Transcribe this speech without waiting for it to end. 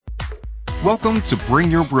Welcome to Bring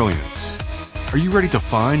Your Brilliance. Are you ready to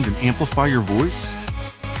find and amplify your voice?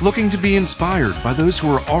 Looking to be inspired by those who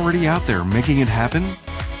are already out there making it happen?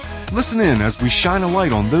 Listen in as we shine a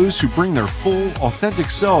light on those who bring their full, authentic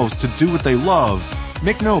selves to do what they love,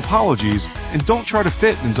 make no apologies, and don't try to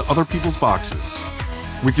fit into other people's boxes.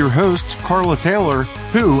 With your host, Carla Taylor,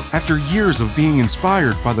 who, after years of being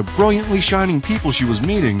inspired by the brilliantly shining people she was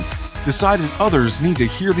meeting, decided others need to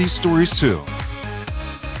hear these stories too.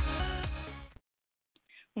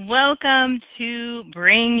 Welcome to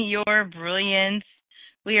Bring Your Brilliance.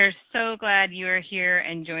 We are so glad you are here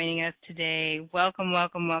and joining us today. Welcome,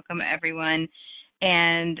 welcome, welcome, everyone.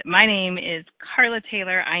 And my name is Carla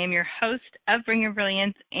Taylor. I am your host of Bring Your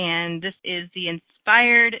Brilliance, and this is the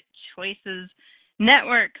Inspired Choices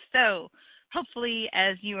Network. So hopefully,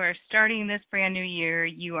 as you are starting this brand new year,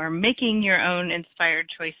 you are making your own inspired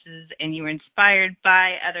choices and you are inspired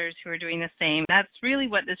by others who are doing the same. That's really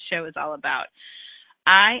what this show is all about.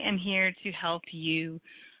 I am here to help you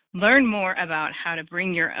learn more about how to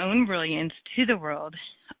bring your own brilliance to the world.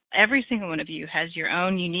 Every single one of you has your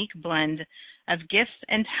own unique blend of gifts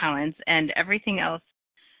and talents and everything else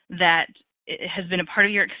that has been a part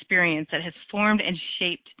of your experience that has formed and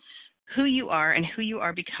shaped who you are and who you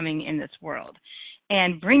are becoming in this world.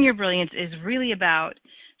 And Bring Your Brilliance is really about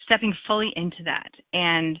stepping fully into that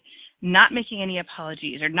and not making any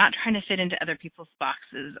apologies or not trying to fit into other people's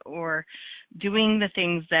boxes or doing the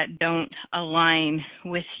things that don't align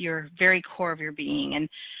with your very core of your being. And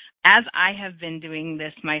as I have been doing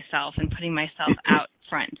this myself and putting myself out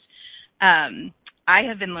front, I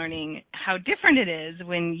have been learning how different it is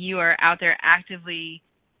when you are out there actively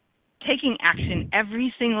taking action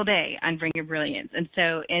every single day on Bring Your Brilliance. And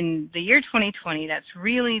so in the year 2020, that's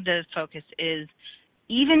really the focus is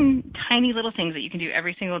even tiny little things that you can do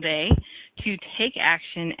every single day to take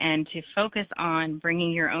action and to focus on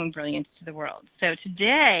bringing your own brilliance to the world. So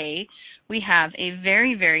today we have a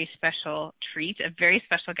very, very special treat, a very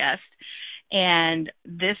special guest. And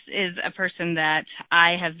this is a person that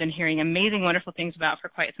I have been hearing amazing, wonderful things about for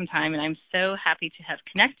quite some time, and I'm so happy to have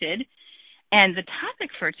connected. And the topic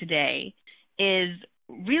for today is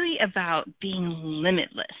really about being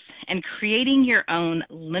limitless and creating your own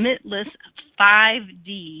limitless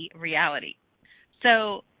 5D reality.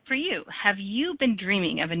 So for you, have you been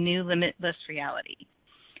dreaming of a new limitless reality?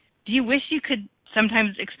 Do you wish you could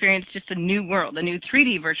sometimes experience just a new world, a new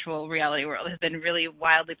 3D virtual reality world has been really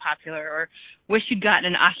wildly popular, or wish you'd gotten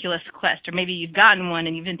an Oculus Quest, or maybe you've gotten one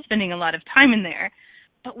and you've been spending a lot of time in there?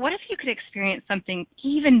 But what if you could experience something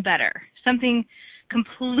even better, something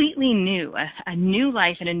completely new, a new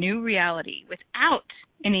life and a new reality without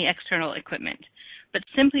any external equipment, but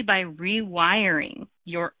simply by rewiring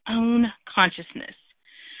your own consciousness?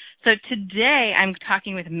 So today I'm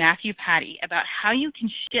talking with Matthew Patty about how you can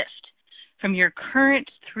shift from your current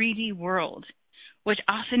 3D world, which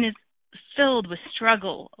often is filled with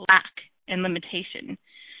struggle, lack, and limitation,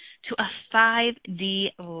 to a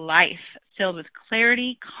 5D life filled with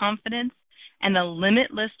clarity, confidence, and the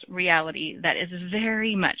limitless reality that is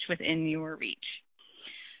very much within your reach.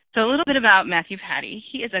 So a little bit about Matthew Patty.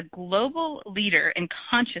 He is a global leader in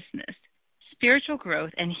consciousness, spiritual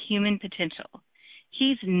growth, and human potential.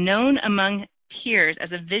 He's known among peers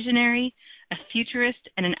as a visionary, a futurist,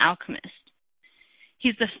 and an alchemist.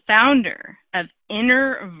 He's the founder of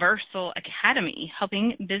Innerversal Academy,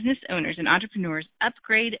 helping business owners and entrepreneurs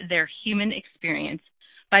upgrade their human experience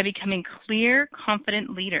by becoming clear,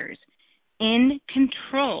 confident leaders in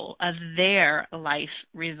control of their life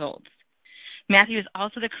results. Matthew is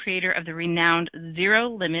also the creator of the renowned Zero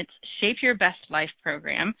Limits Shape Your Best Life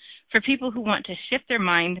program for people who want to shift their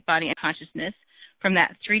mind, body, and consciousness from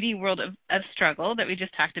that 3D world of struggle that we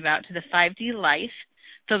just talked about to the 5D life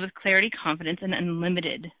filled with clarity, confidence, and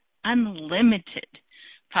unlimited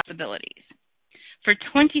possibilities. For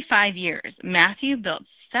 25 years, Matthew built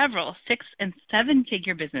several 6- and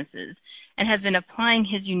 7-figure businesses and has been applying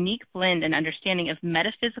his unique blend and understanding of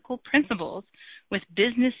metaphysical principles with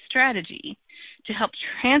business strategy to help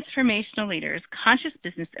transformational leaders, conscious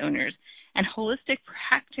business owners, and holistic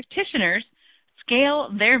practitioners scale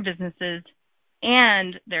their businesses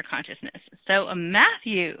and their consciousness. So,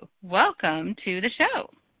 Matthew, welcome to the show.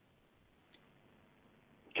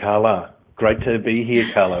 Carla, great to be here,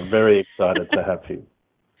 Carla. Very excited to have you.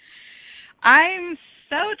 I'm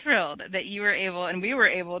so thrilled that you were able, and we were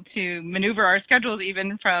able to maneuver our schedules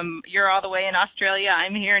even from, you're all the way in Australia,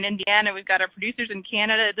 I'm here in Indiana, we've got our producers in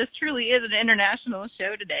Canada. This truly is an international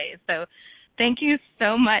show today. So thank you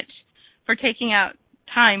so much for taking out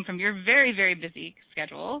time from your very, very busy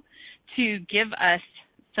schedule to give us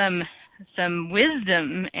some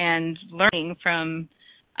wisdom and learning from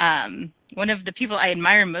one of the people I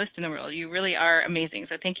admire most in the world. You really are amazing.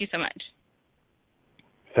 So thank you so much.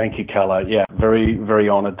 Thank you, Carla. Yeah, very, very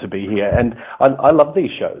honored to be here. And I love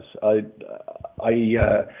these shows. I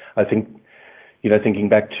think, thinking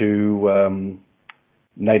back to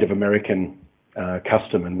Native American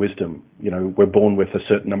custom and wisdom, we're born with a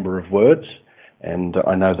certain number of words, and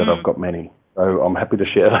I know that I've got many. So I'm happy to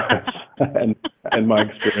share those and my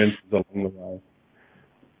experiences along the way.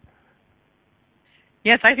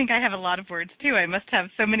 Yes, I think I have a lot of words too. I must have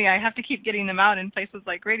so many. I have to keep getting them out in places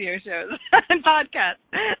like radio shows and podcasts.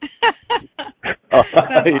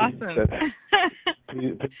 That's awesome.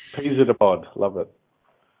 Peas in a pod. Love it.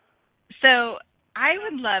 So I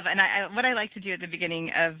would love, and what I like to do at the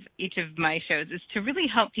beginning of each of my shows is to really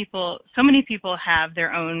help people. So many people have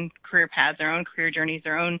their own career paths, their own career journeys,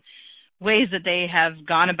 their own ways that they have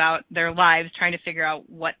gone about their lives trying to figure out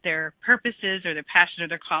what their purpose is or their passion or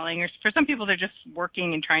their calling. Or for some people, they're just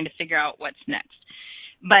working and trying to figure out what's next.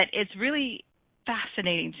 But it's really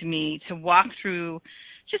fascinating to me to walk through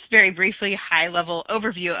just very briefly high-level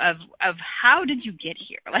overview of how did you get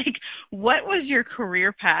here? Like, what was your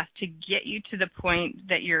career path to get you to the point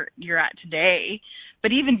that you're at today?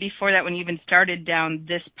 But even before that, when you even started down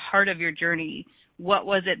this part of your journey, what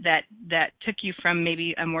was it that took you from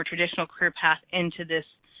maybe a more traditional career path into this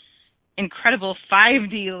incredible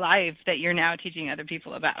 5D life that you're now teaching other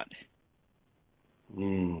people about?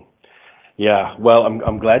 Yeah, well,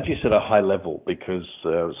 I'm glad you said a high level because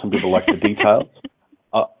some people like the details.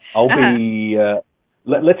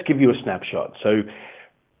 Let's give you a snapshot. So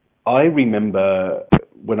I remember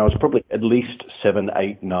when I was probably at least 7,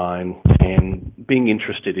 8, 9, 10, being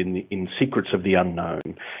interested in secrets of the unknown,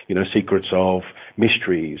 secrets of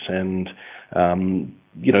mysteries and,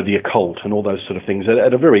 the occult and all those sort of things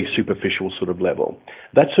at a very superficial sort of level.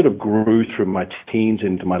 That sort of grew through my teens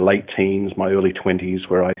into my late teens, my early 20s,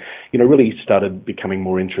 where I, really started becoming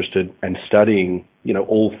more interested and studying,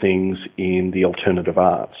 all things in the alternative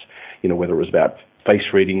arts, whether it was about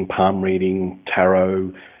face reading, palm reading,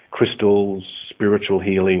 tarot, crystals, spiritual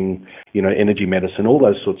healing, energy medicine, all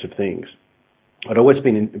those sorts of things. I'd always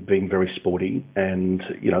been very sporty and,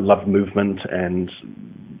 loved movement and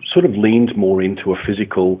sort of leaned more into a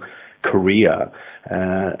physical career.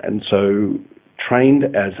 And so trained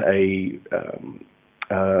as a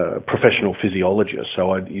professional physiologist.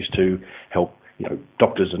 So I used to help,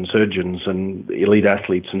 doctors and surgeons and elite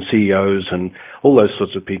athletes and CEOs and all those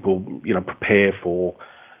sorts of people, prepare for,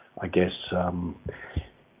 I guess,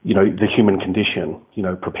 the human condition,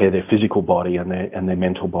 prepare their physical body and their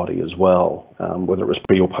mental body as well, whether it was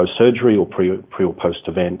pre or post surgery or pre or post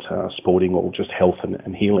event, sporting or just health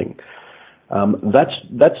and healing.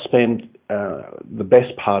 That's spent the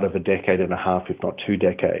best part of a decade and a half, if not 2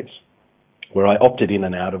 decades, where I opted in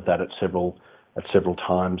and out of that at several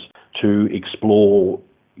times to explore,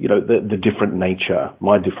 the different nature,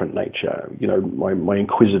 my different nature, my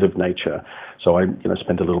inquisitive nature. So I,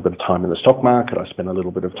 spent a little bit of time in the stock market. I spent a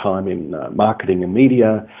little bit of time in marketing and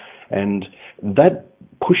media. And that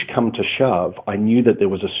push come to shove, I knew that there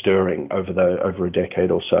was a stirring over a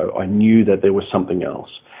decade or so. I knew that there was something else.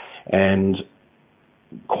 And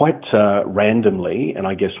quite randomly, and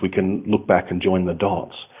I guess we can look back and join the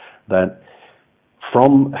dots, that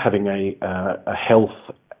from having a health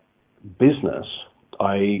business,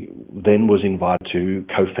 I then was invited to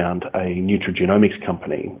co-found a nutrigenomics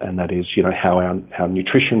company, and that is, how our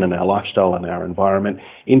nutrition and our lifestyle and our environment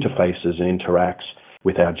interfaces and interacts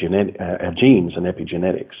with our genes and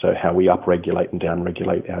epigenetics. So how we upregulate and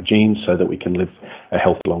downregulate our genes so that we can live a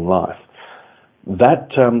healthy long life. That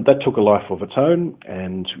took a life of its own,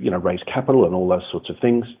 and raised capital and all those sorts of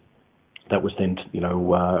things. That was then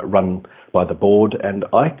run by the board, and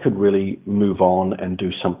I could really move on and do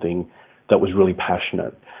something that was really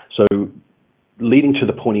passionate. So leading to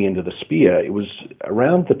the pointy end of the spear, it was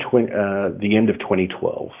around the end of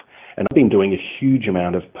 2012. And I've been doing a huge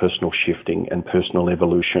amount of personal shifting and personal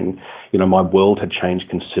evolution. My world had changed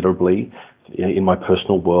considerably in my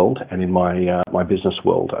personal world and in my business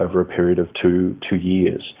world over a period of two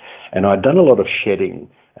years. And I'd done a lot of shedding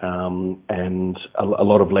and a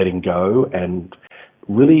lot of letting go and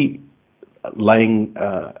really laying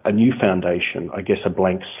a new foundation, I guess a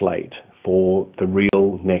blank slate for the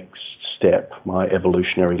real next step, my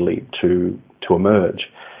evolutionary leap to emerge.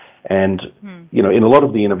 And, in a lot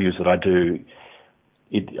of the interviews that I do,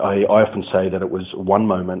 I often say that it was one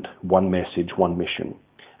moment, one message, one mission.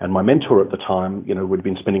 And my mentor at the time, we'd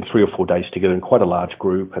been spending 3 or 4 days together in quite a large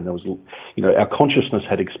group, and there was, our consciousness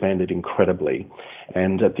had expanded incredibly.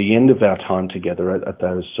 And at the end of our time together at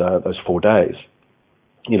those 4 days,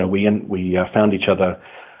 we found each other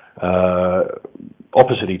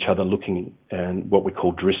opposite each other, looking and what we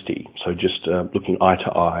call dristi, so just looking eye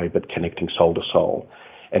to eye but connecting soul to soul.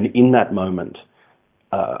 And in that moment,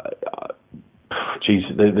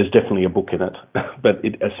 there's definitely a book in it, but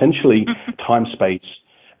it essentially time-space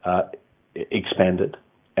expanded,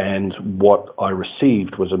 and what I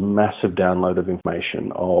received was a massive download of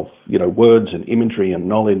information of words and imagery and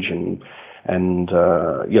knowledge and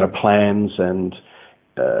plans and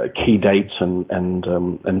key dates and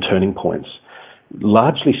turning points,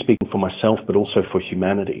 largely speaking for myself, but also for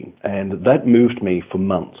humanity. And that moved me for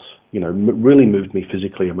months, really moved me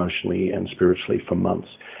physically, emotionally, and spiritually for months.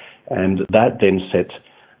 And that then set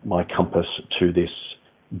my compass to this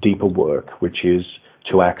deeper work, which is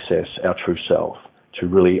to access our true self, to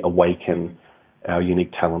really awaken our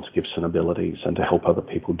unique talents, gifts, and abilities, and to help other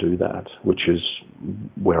people do that, which is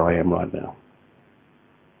where I am right now.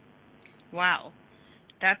 Wow.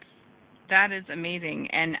 That is amazing.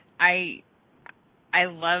 And I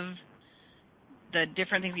love the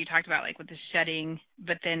different things you talked about, like with the shedding,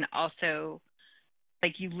 but then also,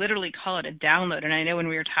 like, you literally call it a download. And I know when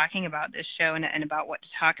we were talking about this show and about what to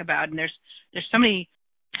talk about, and there's so many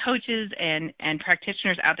coaches and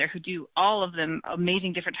practitioners out there who do all of them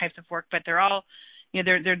amazing different types of work, but they're all,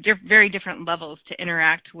 they're very different levels to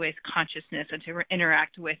interact with consciousness and to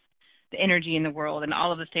interact with the energy in the world and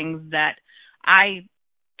all of the things that I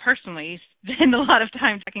personally spend a lot of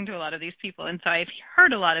time talking to a lot of these people. And so I've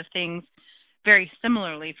heard a lot of things very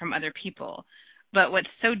similarly from other people. But what's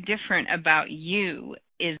so different about you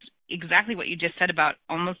is exactly what you just said about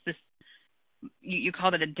almost this, you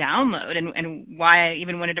called it a download, and why I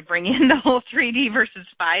even wanted to bring in the whole 3D versus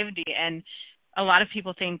 5D. And a lot of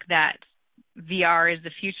people think that VR is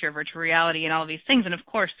the future, virtual reality, and all of these things. And of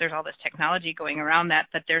course, there's all this technology going around that,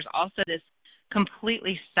 but there's also this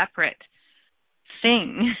completely separate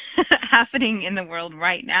thing happening in the world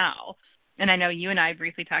right now. And I know you and I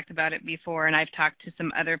briefly talked about it before, and I've talked to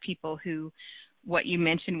some other people who, what you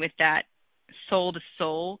mentioned with that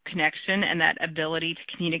soul-to-soul connection and that ability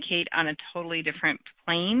to communicate on a totally different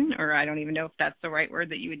plane, or I don't even know if that's the right word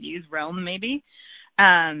that you would use, realm maybe,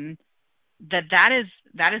 that is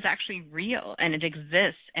actually real, and it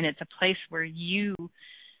exists, and it's a place where you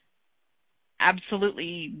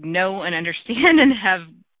absolutely know and understand and have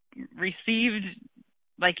received,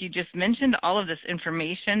 like you just mentioned, all of this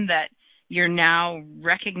information that you're now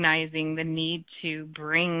recognizing the need to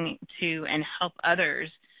bring to and help others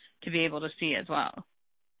to be able to see as well.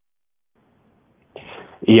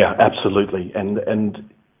 Yeah, absolutely.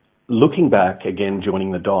 And looking back again,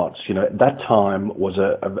 joining the dots, that time was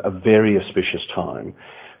a very auspicious time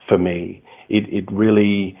for me. It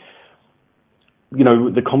really,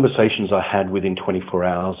 the conversations I had within 24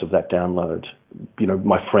 hours of that download,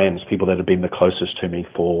 my friends, people that have been the closest to me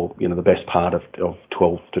for, the best part of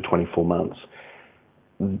 12 to 24 months,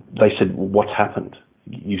 they said, what's happened?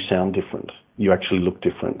 You sound different. You actually look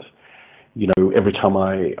different. Every time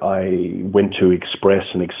I went to express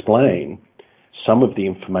and explain some of the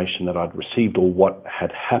information that I'd received or what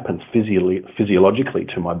had happened physiologically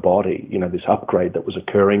to my body, this upgrade that was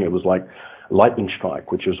occurring, it was like lightning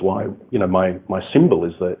strike, which is why, my symbol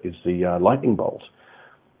is the lightning bolt.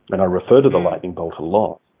 And I refer to the lightning bolt a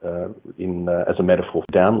lot as a metaphor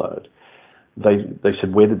for download. They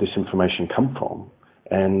said, where did this information come from?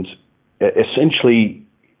 And essentially,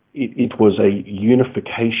 it was a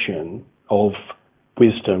unification of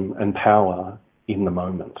wisdom and power in the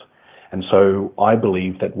moment. And so I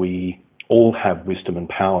believe that we all have wisdom and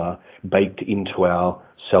power baked into our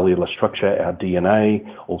cellular structure, our DNA,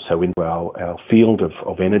 also into our field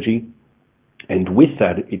of energy. And with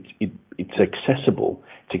that, it's accessible.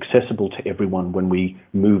 It's accessible to everyone when we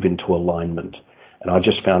move into alignment. And I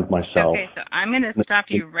just found myself... Okay, so I'm going to stop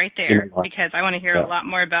you right there because I want to hear a lot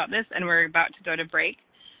more about this, and we're about to go to break.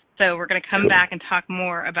 So we're going to come back and talk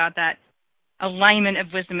more about that alignment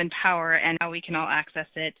of wisdom and power and how we can all access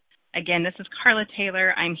it. Again, this is Carla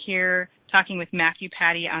Taylor. I'm here talking with Matthew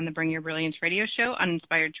Patty on the Bring Your Brilliance radio show on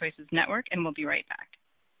Inspired Choices Network, and we'll be right back.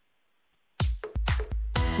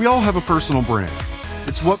 We all have a personal brand.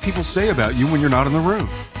 It's what people say about you when you're not in the room.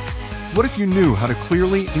 What if you knew how to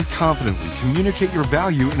clearly and confidently communicate your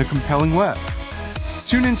value in a compelling way?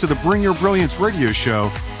 Tune in to the Bring Your Brilliance radio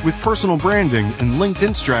show with personal branding and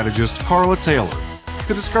LinkedIn strategist Carla Taylor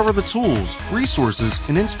to discover the tools, resources,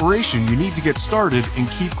 and inspiration you need to get started and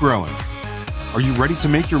keep growing. Are you ready to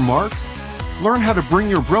make your mark? Learn how to bring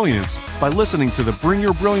your brilliance by listening to the Bring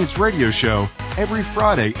Your Brilliance radio show every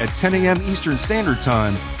Friday at 10 a.m. Eastern Standard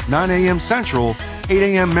Time, 9 a.m. Central,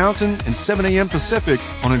 8 a.m. Mountain, and 7 a.m. Pacific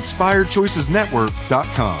on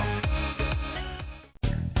InspiredChoicesNetwork.com.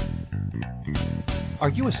 Are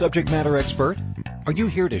you a subject matter expert? Are you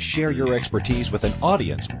here to share your expertise with an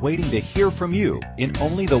audience waiting to hear from you in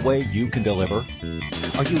only the way you can deliver?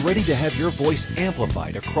 Are you ready to have your voice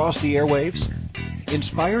amplified across the airwaves?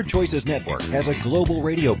 Inspired Choices Network has a global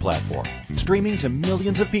radio platform streaming to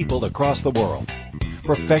millions of people across the world.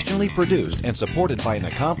 Professionally produced and supported by an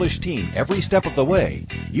accomplished team every step of the way,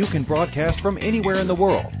 you can broadcast from anywhere in the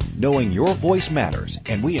world, knowing your voice matters,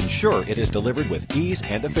 and we ensure it is delivered with ease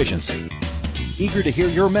and efficiency. Eager to hear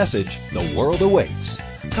your message? The world awaits.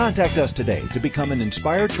 Contact us today to become an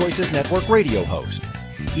Inspired Choices Network radio host.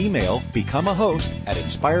 Email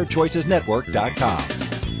becomeahost@inspiredchoicesnetwork.com.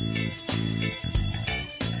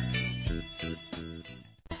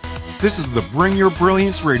 This is the Bring Your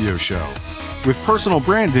Brilliance radio show with personal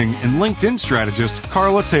branding and LinkedIn strategist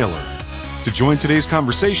Carla Taylor. To join today's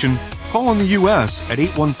conversation, call in the U.S. at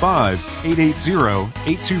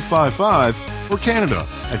 815-880-8255 or Canada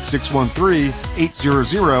at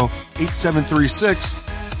 613-800-8736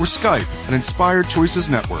 or Skype at Inspired Choices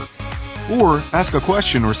Network. Or ask a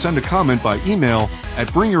question or send a comment by email at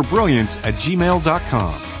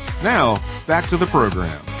bringyourbrilliance@gmail.com. Now, back to the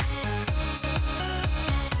program.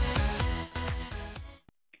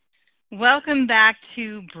 Welcome back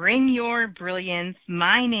to Bring Your Brilliance.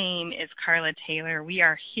 My name is Carla Taylor. We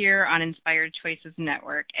are here on Inspired Choices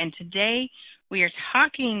Network, and today we are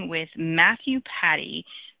talking with Matthew Patty,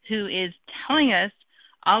 who is telling us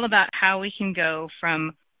all about how we can go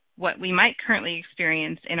from what we might currently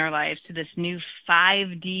experience in our lives to this new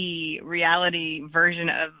 5D reality version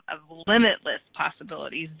of limitless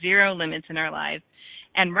possibilities, zero limits in our lives.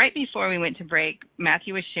 And right before we went to break,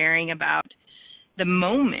 Matthew was sharing about the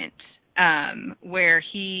moment where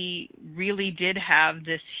he really did have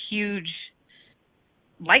this huge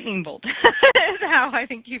lightning bolt, is how I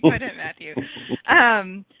think you put it, Matthew, a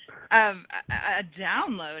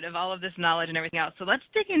download of all of this knowledge and everything else. So let's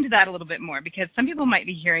dig into that a little bit more, because some people might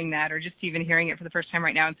be hearing that or just even hearing it for the first time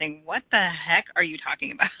right now and saying, what the heck are you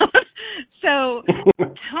talking about? So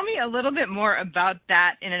tell me a little bit more about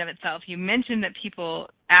that in and of itself. You mentioned that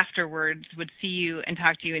people afterwards would see you and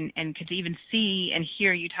talk to you and could even see and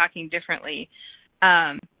hear you talking differently.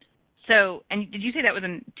 So, and did you say that was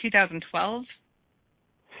in 2012?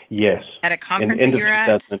 Yes. At a conference end that of you were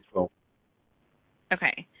at? 2012.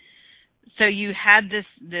 Okay. So you had this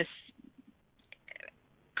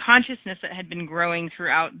consciousness that had been growing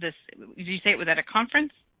throughout this. Did you say it was at a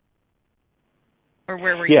conference? Or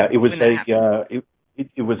where were you? Yeah, it was when that happened?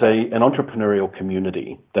 it was an entrepreneurial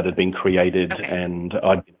community that had been created, Okay. and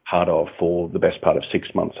I'd been part of for the best part of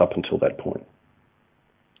 6 months up until that point.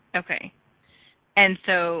 Okay. And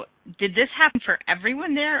so did this happen for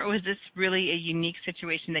everyone there, or was this really a unique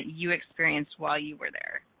situation that you experienced while you were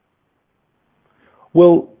there?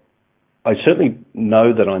 Well, I certainly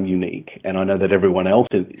know that I'm unique, and I know that everyone else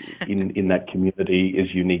in that community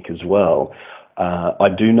is unique as well. I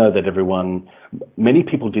do know that many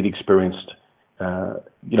people did experience, a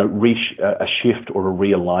shift or a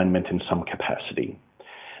realignment in some capacity.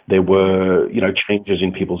 There were, changes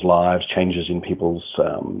in people's lives, changes in people's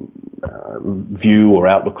view or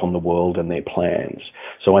outlook on the world and their plans.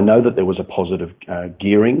 So I know that there was a positive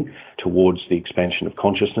gearing towards the expansion of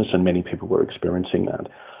consciousness, and many people were experiencing that.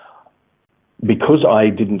 Because I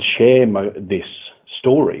didn't share this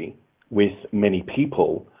story with many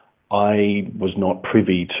people, I was not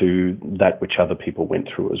privy to that which other people went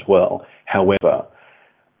through as well. However,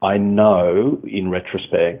 I know in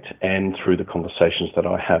retrospect and through the conversations that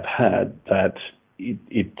I have had that it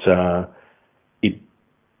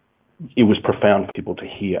was profound for people to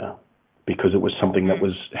hear, because it was something that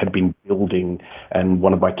had been building, and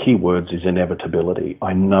one of my key words is inevitability.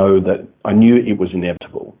 I knew it was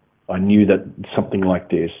inevitable. I knew that something like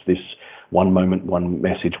this one moment, one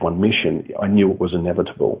message, one mission, I knew it was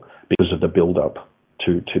inevitable because of the build-up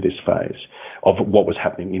to this phase of what was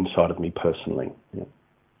happening inside of me personally. Yeah.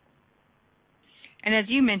 And as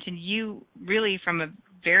you mentioned, you really, from a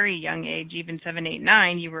very young age, even 7, 8,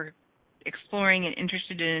 9, you were exploring and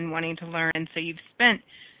interested in wanting to learn. And so you've spent,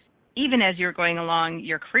 even as you're going along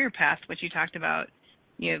your career path, which you talked about,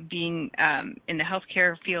 being in the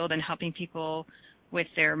healthcare field and helping people with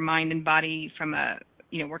their mind and body from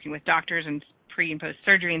working with doctors and pre and post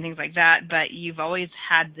surgery and things like that. But you've always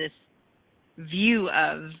had this view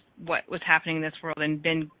of what was happening in this world and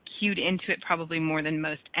been cued into it probably more than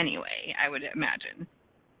most anyway, I would imagine.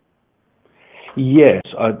 Yes,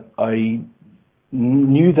 I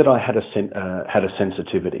knew that I had a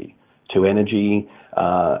sensitivity to energy,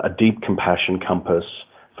 a deep compassion compass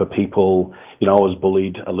for people. I was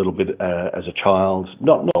bullied a little bit as a child,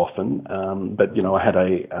 not often, but I had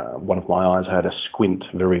one of my eyes had a squint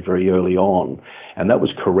very, very early on, and that was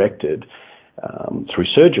corrected through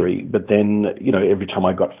surgery. But then, every time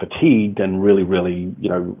I got fatigued and really, really,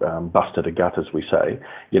 busted a gut, as we say,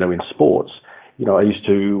 in sports, I used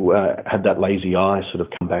to have that lazy eye sort of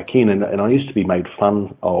come back in, and I used to be made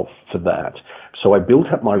fun of for that. So I built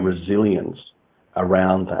up my resilience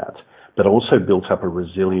around that, but also built up a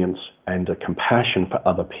resilience and a compassion for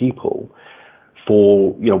other people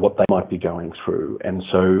for, what they might be going through. And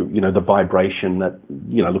so, the vibration that,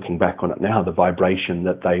 looking back on it now, the vibration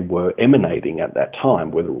that they were emanating at that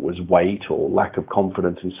time, whether it was weight or lack of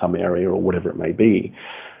confidence in some area or whatever it may be.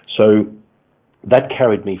 So that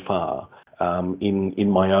carried me far in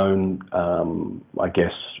my own,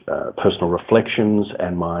 personal reflections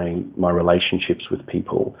and my relationships with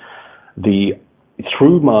people.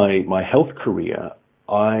 Through my health career,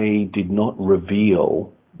 I did not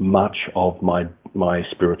reveal much of my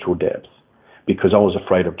spiritual depth because I was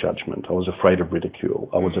afraid of judgment. I was afraid of ridicule.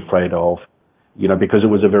 I was afraid of, because it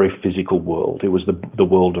was a very physical world. It was the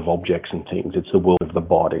world of objects and things. It's the world of the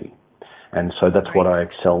body. And so that's what I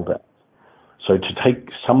excelled at. So to take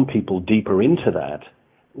some people deeper into that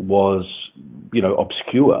was,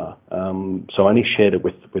 obscure. So I only shared it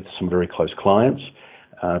with some very close clients.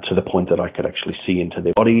 To the point that I could actually see into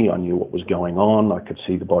their body. I knew what was going on. I could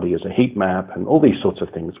see the body as a heat map and all these sorts of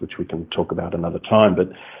things, which we can talk about another time. But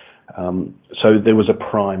so there was a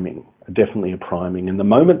priming, definitely a priming. And the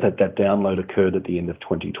moment that download occurred at the end of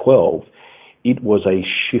 2012, it was a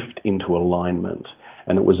shift into alignment.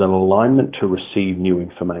 And it was an alignment to receive new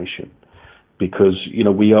information. Because,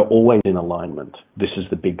 we are always in alignment. This is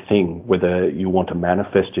the big thing. Whether you want to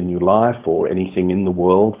manifest a new life or anything in the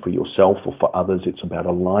world for yourself or for others, it's about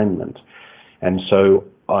alignment. And so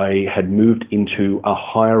I had moved into a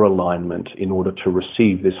higher alignment in order to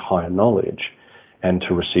receive this higher knowledge and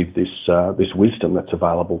to receive this wisdom that's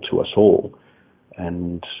available to us all.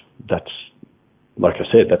 And that's, like I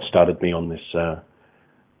said, that started me on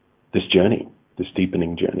this journey, this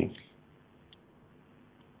deepening journey.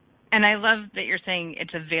 And I love that you're saying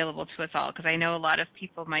it's available to us all, because I know a lot of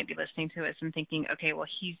people might be listening to us and thinking, okay, well,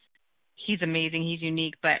 he's amazing, he's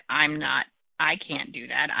unique, but I'm not. I can't do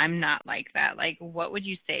that. I'm not like that. Like, what would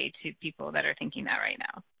you say to people that are thinking that right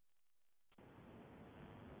now?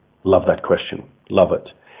 Love that question. Love it.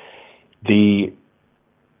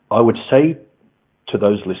 I would say to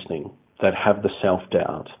those listening that have the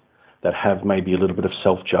self-doubt, that have maybe a little bit of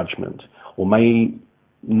self-judgment, or may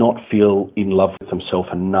not feel in love with themselves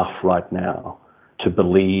enough right now to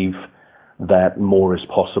believe that more is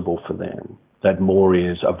possible for them, that more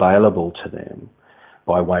is available to them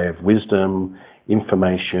by way of wisdom,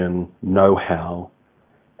 information, know-how,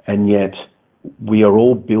 and yet we are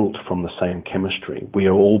all built from the same chemistry. We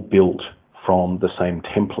are all built from the same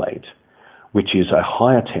template, which is a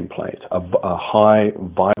higher template, a high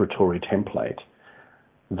vibratory template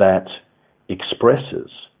that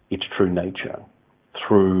expresses its true nature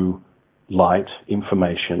through light,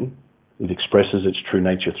 information. It expresses its true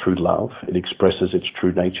nature through love. It expresses its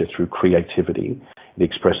true nature through creativity. It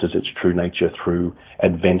expresses its true nature through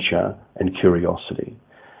adventure and curiosity.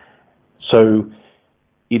 So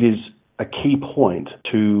it is a key point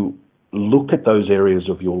to look at those areas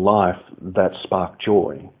of your life that spark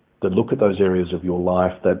joy, to look at those areas of your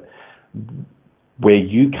life that where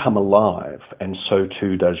you come alive, and so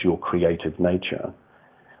too does your creative nature.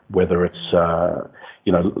 Whether it's,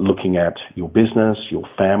 looking at your business, your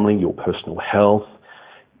family, your personal health.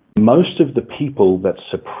 Most of the people that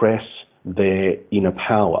suppress their inner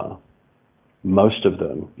power, most of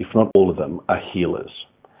them, if not all of them, are healers.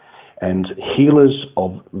 And healers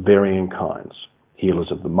of varying kinds.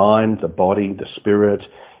 Healers of the mind, the body, the spirit,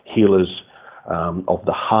 healers of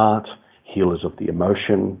the heart, healers of the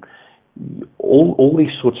emotion. All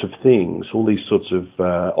these sorts of things, all these sorts of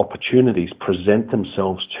opportunities present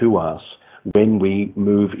themselves to us when we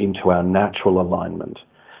move into our natural alignment.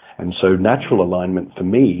 And so natural alignment for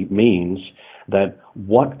me means that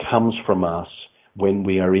what comes from us when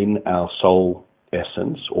we are in our soul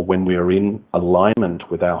essence, or when we are in alignment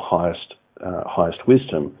with our highest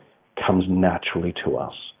wisdom, comes naturally to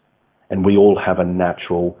us. And we all have a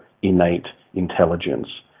natural, innate intelligence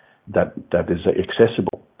that is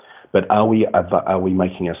accessible. But are we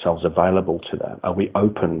making ourselves available to that? Are we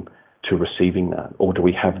open to receiving that? Or do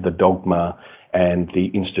we have the dogma and the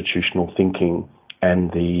institutional thinking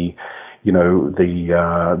and the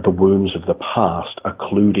wounds of the past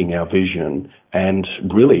occluding our vision and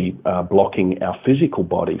really blocking our physical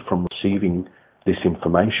body from receiving this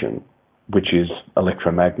information, which is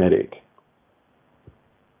electromagnetic?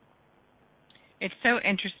 It's so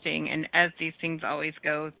interesting, and as these things always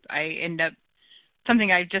go, I end up,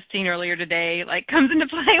 something I've just seen earlier today, like, comes into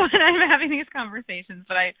play when I'm having these conversations.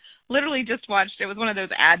 But I literally just watched, it was one of those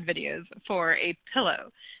ad videos for a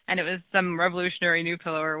pillow, and it was some revolutionary new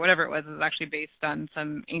pillow or whatever it was. It was actually based on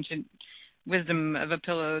some ancient wisdom of a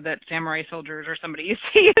pillow that samurai soldiers or somebody used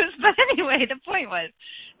to use. But anyway, the point was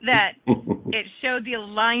that it showed the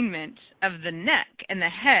alignment of the neck and the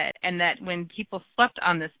head, and that when people slept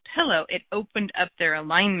on this pillow, it opened up their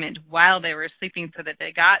alignment while they were sleeping so that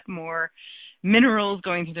they got more minerals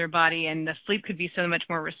going through their body, and the sleep could be so much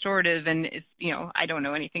more restorative. And it's, I don't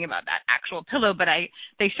know anything about that actual pillow, but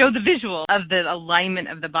they showed the visual of the alignment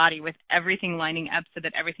of the body with everything lining up so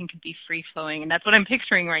that everything could be free flowing. And that's what I'm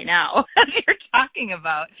picturing right now as you're talking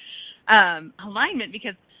about alignment,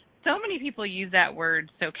 because so many people use that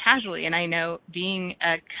word so casually. And I know, being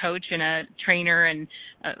a coach and a trainer and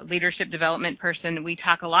a leadership development person, we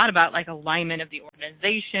talk a lot about, like, alignment of the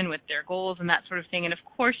organization with their goals and that sort of thing. And of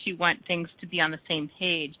course you want things to be on the same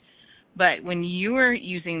page. But when you're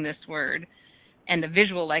using this word and the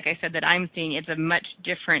visual, like I said, that I'm seeing, it's a much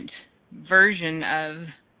different version of,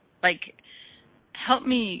 like, help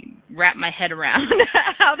me wrap my head around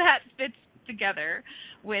how that fits together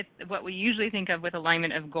with what we usually think of with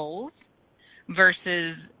alignment of goals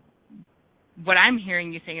versus what I'm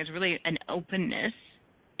hearing you saying is really an openness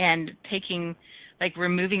and taking, like,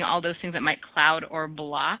 removing all those things that might cloud or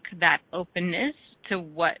block that openness to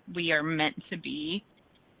what we are meant to be.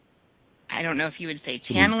 I don't know if you would say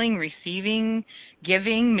channeling, receiving,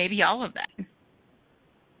 giving, maybe all of that.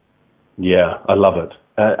 Yeah, I love it.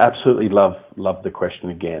 Absolutely love the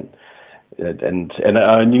question again. And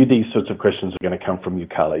I knew these sorts of questions are going to come from you,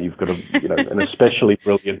 Carla. You've got an especially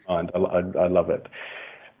brilliant mind. I love it.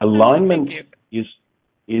 Alignment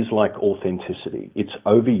is like authenticity. It's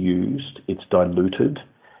overused, it's diluted,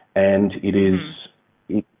 and it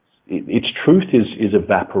is its truth is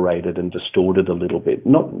evaporated and distorted a little bit.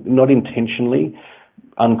 Not intentionally,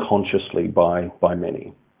 unconsciously by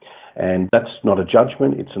many. And that's not a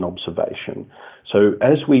judgment, it's an observation. So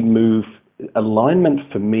as we move, alignment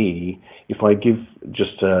for me, if I give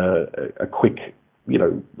just a quick,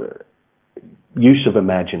 use of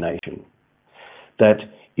imagination, that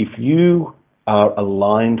if you are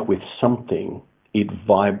aligned with something, it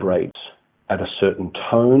vibrates at a certain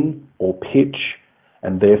tone or pitch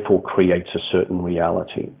and therefore creates a certain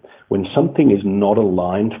reality. When something is not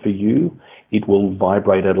aligned for you, it will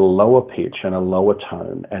vibrate at a lower pitch and a lower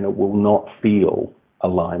tone, and it will not feel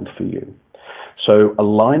aligned for you. So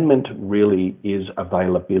alignment really is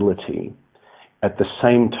availability. At the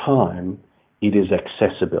same time, it is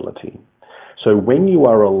accessibility. So when you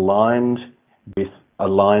are aligned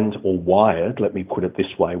or wired, let me put it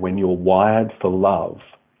this way, when you're wired for love,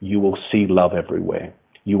 you will see love everywhere.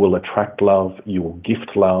 You will attract love, you will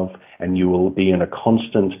gift love, and you will be in a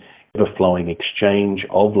constant, ever-flowing exchange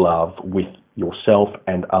of love with yourself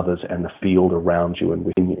and others and the field around you and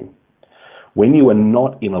within you. When you are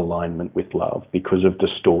not in alignment with love because of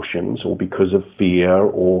distortions or because of fear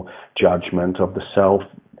or judgment of the self,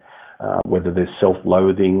 whether there's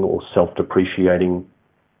self-loathing or self-depreciating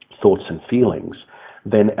thoughts and feelings,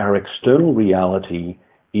 then our external reality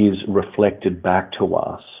is reflected back to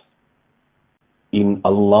us in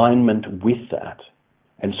alignment with that.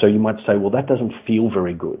 And so you might say, well, that doesn't feel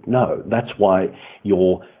very good. No, that's why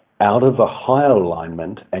you're out of a higher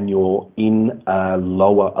alignment and you're in a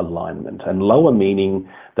lower alignment. And lower meaning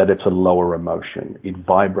that it's a lower emotion. It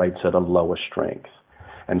vibrates at a lower strength.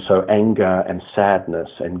 And so anger and sadness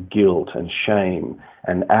and guilt and shame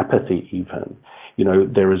and apathy even,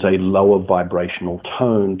 there is a lower vibrational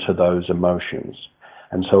tone to those emotions.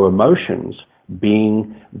 And so emotions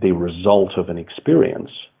being the result of an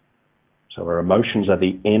experience, so our emotions are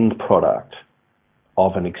the end product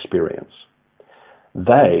of an experience.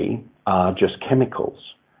 They are just chemicals.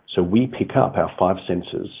 So we pick up, our five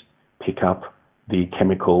senses pick up the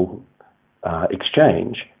chemical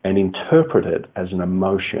exchange and interpret it as an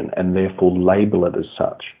emotion and therefore label it as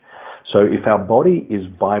such. So if our body is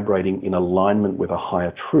vibrating in alignment with a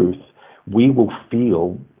higher truth, we will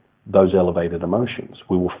feel those elevated emotions.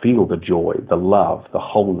 We will feel the joy, the love, the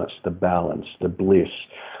wholeness, the balance, the bliss,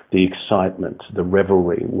 the excitement, the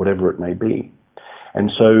revelry, whatever it may be.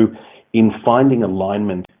 And so in finding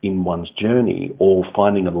alignment in one's journey or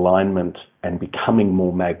finding alignment and becoming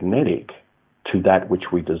more magnetic to that which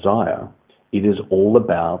we desire, it is all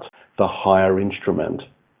about the higher instrument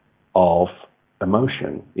of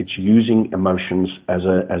emotion. It's using emotions as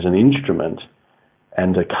an instrument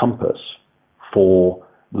and a compass for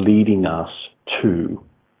leading us to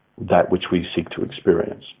that which we seek to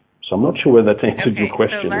experience. So I'm not sure whether that's answered your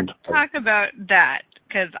question. So let's talk about that,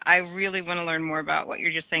 because I really want to learn more about what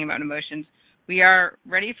you're just saying about emotions. We are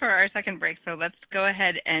ready for our second break, so let's go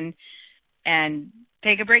ahead and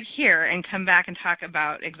take a break here and come back and talk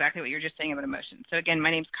about exactly what you're just saying about emotions. So again, my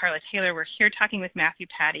name's Carla Taylor. We're here talking with Matthew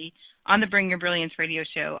Patty on the Bring Your Brilliance radio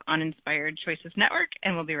show on Inspired Choices Network,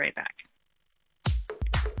 and we'll be right back.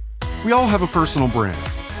 We all have a personal brand.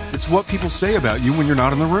 It's what people say about you when you're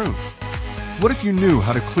not in the room. What if you knew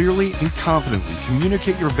how to clearly and confidently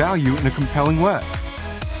communicate your value in a compelling way?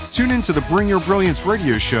 Tune in to the Bring Your Brilliance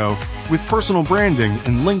radio show with personal branding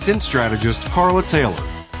and LinkedIn strategist Carla Taylor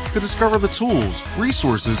to discover the tools,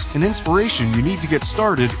 resources, and inspiration you need to get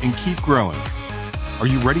started and keep growing. Are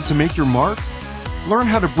you ready to make your mark? Learn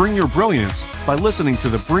how to bring your brilliance by listening to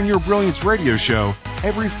the Bring Your Brilliance radio show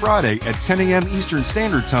every Friday at 10 a.m. Eastern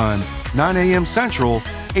Standard Time, 9 a.m. Central,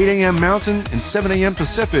 8 a.m. Mountain, and 7 a.m.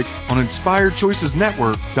 Pacific on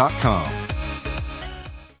InspiredChoicesNetwork.com.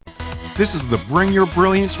 This is the Bring Your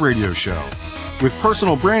Brilliance radio show with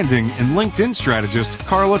personal branding and LinkedIn strategist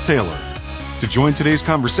Carla Taylor. To join today's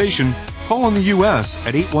conversation, call in the U.S.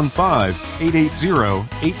 at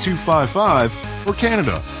 815-880-8255 or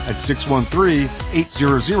Canada at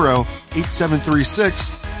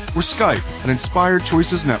 613-800-8736 or Skype at Inspired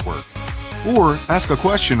Choices Network. Or ask a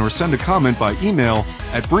question or send a comment by email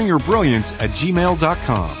at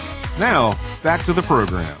bringyourbrilliance@gmail.com. Now, back to the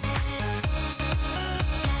program.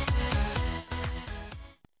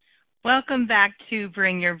 Welcome back to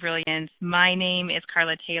Bring Your Brilliance. My name is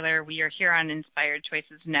Carla Taylor. We are here on Inspired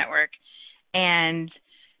Choices Network. And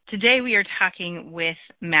today we are talking with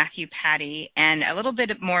Matthew Patty and a little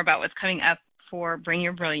bit more about what's coming up for Bring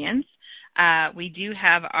Your Brilliance. We do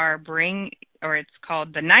have our it's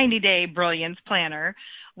called the 90-Day Brilliance Planner,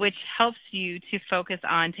 which helps you to focus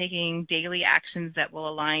on taking daily actions that will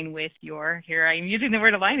align with here I'm using the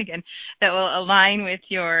word align again, that will align with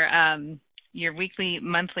your weekly,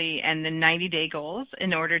 monthly, and the 90-day goals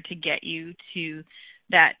in order to get you to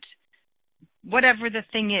that, whatever the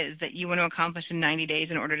thing is that you want to accomplish in 90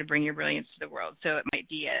 days in order to bring your brilliance to the world. So it might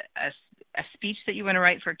be a speech that you want to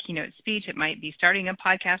write for a keynote speech. It might be starting a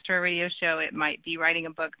podcast or a radio show. It might be writing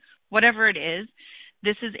a book. Whatever it is,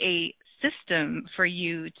 this is a system for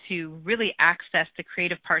you to really access the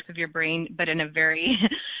creative parts of your brain, but in a very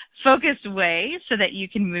focused way so that you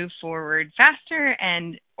can move forward faster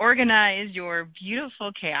and organize your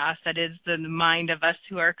beautiful chaos that is the mind of us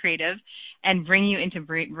who are creative and bring you into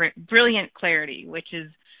brilliant clarity, which is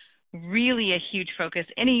really a huge focus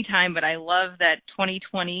anytime. But I love that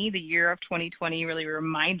 2020, the year of 2020, really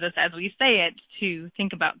reminds us, as we say it, to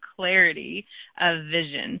think about clarity of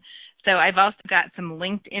vision. So I've also got some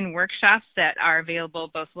LinkedIn workshops that are available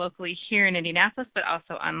both locally here in Indianapolis, but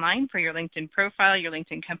also online for your LinkedIn profile, your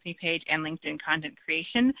LinkedIn company page, and LinkedIn content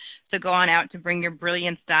creation. So go on out to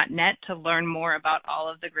bringyourbrilliance.net to learn more about all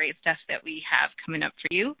of the great stuff that we have coming up for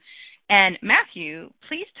you. And Matthew,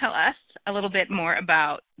 please tell us a little bit more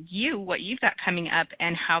about you, what you've got coming up,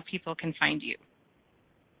 and how people can find you.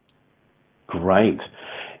 Great.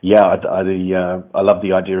 Yeah, I love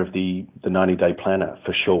the idea of the 90-day planner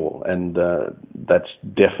for sure, and that's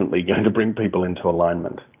definitely going to bring people into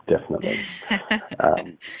alignment, definitely.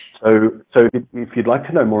 So if you'd like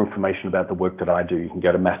to know more information about the work that I do, you can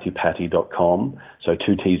go to MatthewPatty.com. So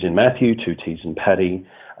 2 T's in Matthew, 2 T's in Patty.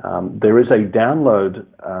 There is a download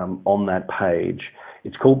on that page.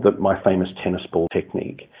 It's called My Famous Tennis Ball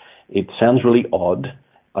Technique. It sounds really odd.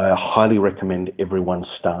 I highly recommend everyone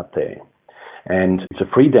start there. And it's a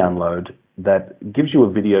free download that gives you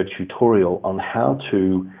a video tutorial on how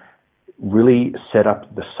to really set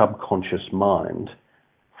up the subconscious mind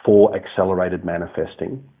for accelerated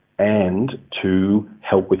manifesting and to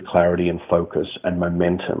help with clarity and focus and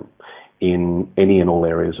momentum in any and all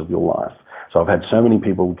areas of your life. So I've had so many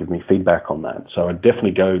people give me feedback on that. So I'd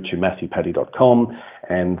definitely go to MatthewPatty.com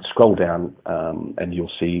and scroll down and you'll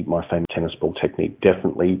see My Famous Tennis Ball Technique.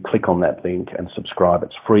 Definitely click on that link and subscribe.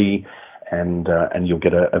 It's free. And you'll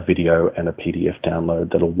get a video and a PDF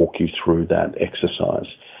download that'll walk you through that exercise.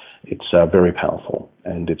 It's very powerful,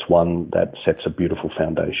 and it's one that sets a beautiful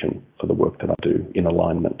foundation for the work that I do in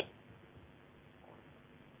alignment.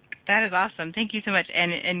 That is awesome. Thank you so much.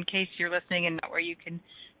 And in case you're listening and not where you can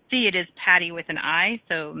see, it is Patty with an I,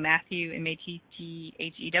 so Matthew,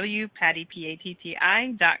 MattheHew, Patty,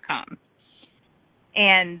 PATTI.com.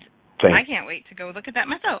 And I can't wait to go look at that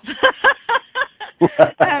myself.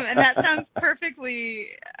 And that sounds perfectly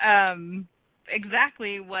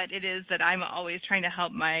exactly what it is that I'm always trying to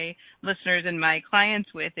help my listeners and my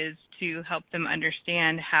clients with, is to help them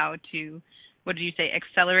understand how to,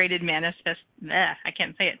 accelerated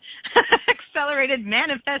accelerated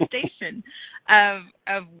manifestation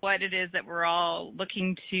of what it is that we're all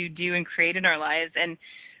looking to do and create in our lives. And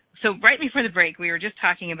so right before the break, we were just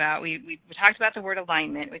talking about, we talked about the word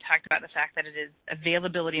alignment. We talked about the fact that it is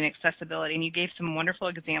availability and accessibility. And you gave some wonderful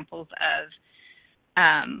examples of,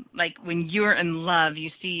 like when you're in love, you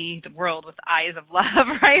see the world with eyes of love,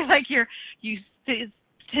 right? Like you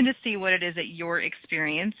tend to see what it is that you're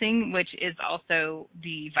experiencing, which is also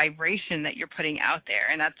the vibration that you're putting out there.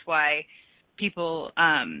 And that's why people,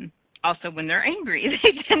 also when they're angry,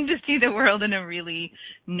 they tend to see the world in a really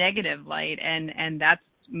negative light. And that's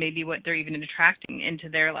maybe what they're even attracting into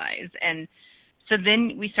their lives. And so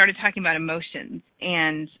then we started talking about emotions.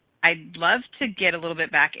 And I'd love to get a little bit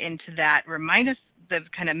back into that. Remind us the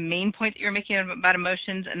kind of main point that you're making about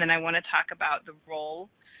emotions. And then I want to talk about the role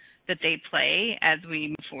that they play as we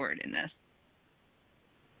move forward in this.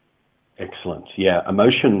 Excellent. Yeah,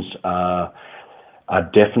 emotions are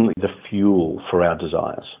definitely the fuel for our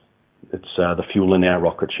desires. It's the fuel in our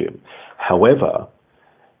rocket ship. However,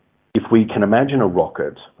 if we can imagine a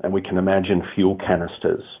rocket and we can imagine fuel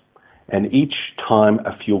canisters, and each time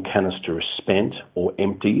a fuel canister is spent or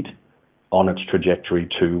emptied on its trajectory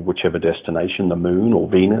to whichever destination, the moon or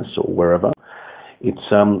Venus or wherever, it's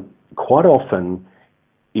quite often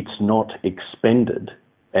it's not expended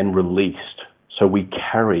and released. So we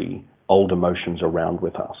carry old emotions around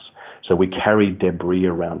with us. So we carry debris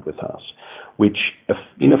around with us, which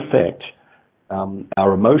in effect,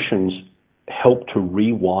 our emotions help to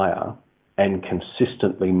rewire and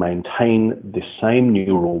consistently maintain the same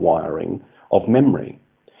neural wiring of memory.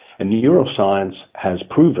 And neuroscience has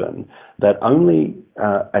proven that only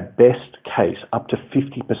at best case, up to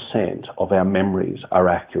 50% of our memories are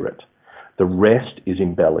accurate. The rest is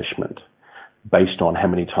embellishment based on how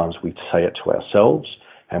many times we say it to ourselves,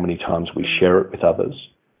 how many times we share it with others.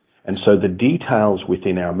 And so the details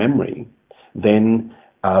within our memory then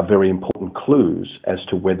are very important clues as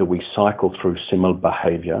to whether we cycle through similar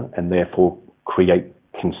behavior and therefore create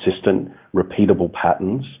consistent, repeatable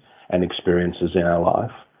patterns and experiences in our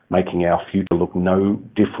life, making our future look no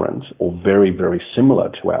different or very, very similar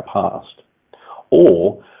to our past.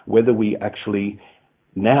 Or whether we actually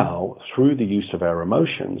now, through the use of our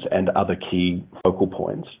emotions and other key focal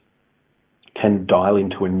points, can dial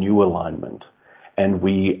into a new alignment. And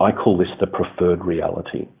I call this the preferred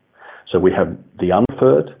reality. So we have the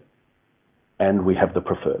unpreferred and we have the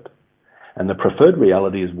preferred. And the preferred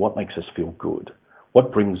reality is what makes us feel good,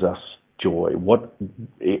 what brings us joy, what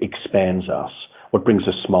expands us, what brings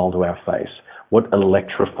a smile to our face, what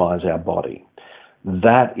electrifies our body.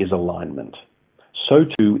 That is alignment. So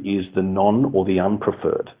too is the non or the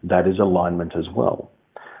unpreferred. That is alignment as well.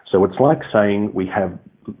 So it's like saying we have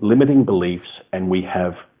limiting beliefs and we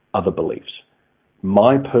have other beliefs.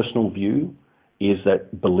 My personal view is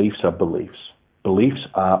that beliefs are beliefs. Beliefs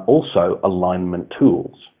are also alignment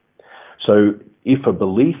tools. So if a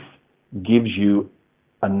belief gives you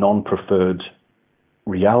a non-preferred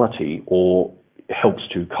reality or helps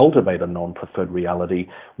to cultivate a non-preferred reality,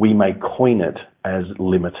 we may coin it as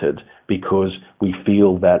limited because we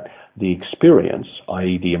feel that the experience,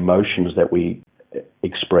 i.e. the emotions that we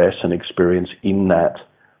express and experience in that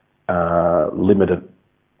limited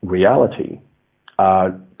reality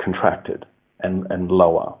are contracted and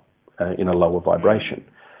lower, in a lower vibration.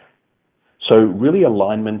 So really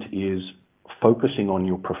alignment is focusing on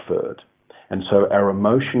your preferred. And so our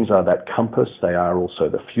emotions are that compass, they are also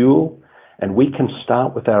the fuel, and we can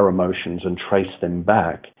start with our emotions and trace them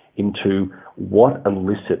back into what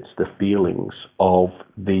elicits the feelings of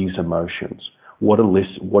these emotions. What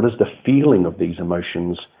is the feeling of these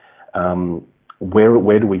emotions?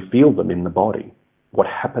 Where do we feel them in the body? What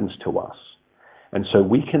happens to us? And so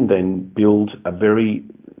we can then build a very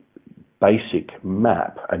basic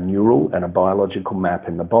map, a neural and a biological map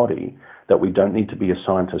in the body that we don't need to be a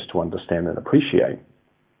scientist to understand and appreciate.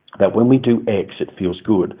 That when we do X, it feels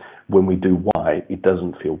good. When we do Y, it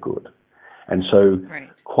doesn't feel good. And so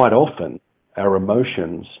quite often our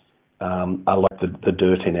emotions are like the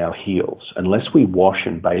dirt in our heels. Unless we wash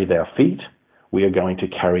and bathe our feet, we are going to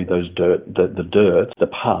carry those the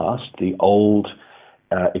past, the old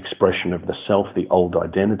expression of the self, the old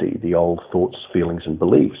identity, the old thoughts, feelings, and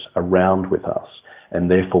beliefs around with us.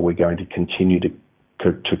 And therefore we're going to continue to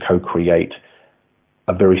co-create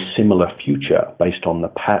a very similar future based on the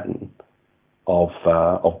pattern of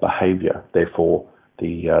behavior, therefore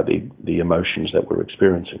the emotions that we're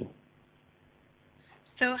experiencing.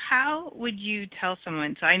 So how would you tell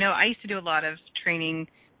someone? So I know I used to do a lot of training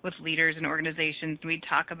with leaders and organizations, and we'd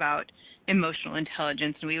talk about emotional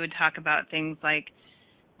intelligence, and we would talk about things like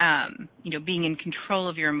being in control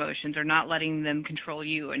of your emotions or not letting them control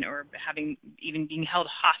you, or even being held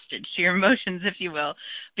hostage to your emotions, if you will,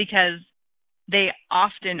 because they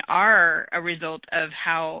often are a result of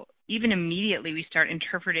how even immediately we start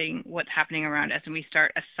interpreting what's happening around us, and we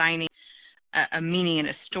start assigning a meaning in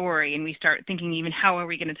a story, and we start thinking even how are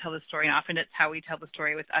we going to tell the story, and often it's how we tell the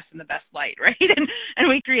story with us in the best light, right? And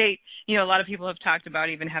we create, a lot of people have talked about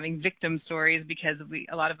even having victim stories because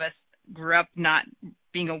a lot of us grew up not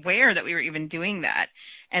being aware that we were even doing that,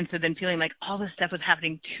 and so then feeling like all this stuff was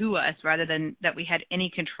happening to us rather than that we had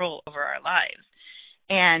any control over our lives.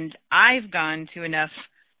 And I've gone to enough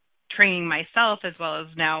training myself, as well as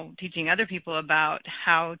now teaching other people about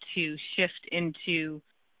how to shift into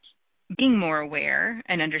being more aware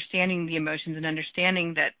and understanding the emotions and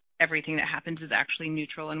understanding that everything that happens is actually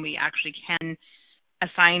neutral, and we actually can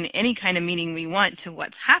assign any kind of meaning we want to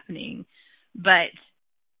what's happening. But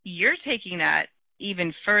you're taking that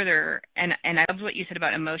even further, and I love what you said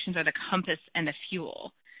about emotions are the compass and the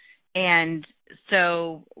fuel. And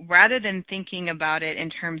so rather than thinking about it in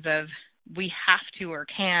terms of we have to or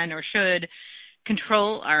can or should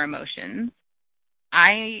control our emotions,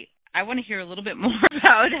 I want to hear a little bit more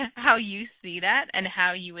about how you see that and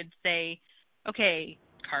how you would say, okay,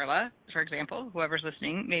 Carla, for example, whoever's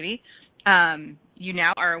listening, maybe, you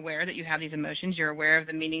now are aware that you have these emotions. You're aware of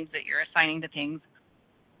the meanings that you're assigning to things.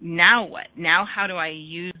 Now what? Now how do I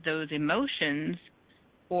use those emotions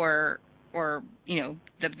or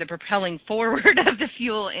the propelling forward of the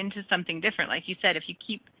fuel into something different? Like you said, if you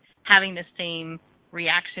keep having the same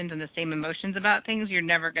reactions and the same emotions about things, you're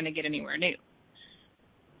never going to get anywhere new.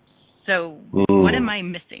 So what am I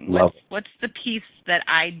missing? What's the piece that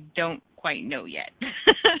I don't quite know yet?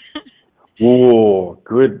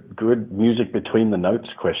 Good music between the notes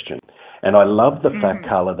question. And I love the fact,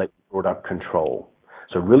 Carla, that you brought up control.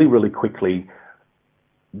 So really, really quickly,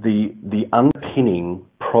 the underpinning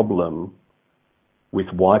problem with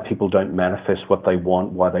why people don't manifest what they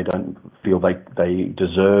want, why they don't feel they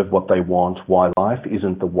deserve what they want, why life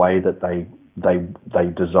isn't the way that they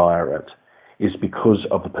desire it, is because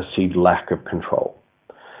of the perceived lack of control.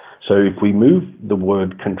 So if we move the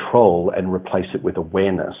word control and replace it with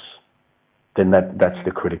awareness, then that's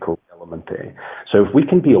the critical element there. So if we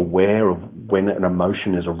can be aware of when an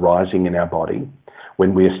emotion is arising in our body,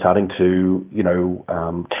 when we are starting to,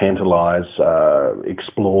 tantalize,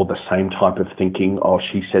 explore the same type of thinking, oh,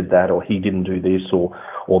 she said that, or he didn't do this, or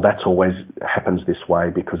that's always happens this way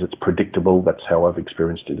because it's predictable, that's how I've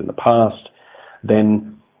experienced it in the past,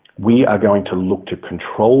 then we are going to look to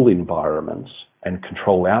control environments and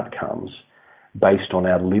control outcomes based on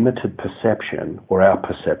our limited perception or our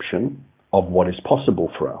perception of what is possible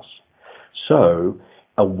for us. So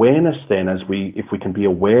awareness then, if we can be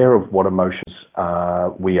aware of what emotions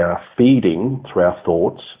we are feeding through our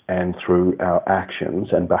thoughts and through our actions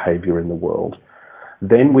and behavior in the world,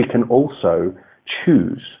 then we can also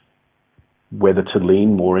choose whether to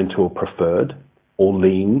lean more into a preferred or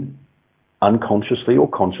lean unconsciously or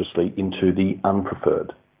consciously into the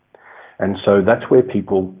unpreferred. And so that's where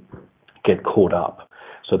people get caught up.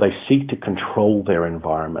 So they seek to control their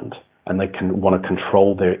environment, and they want to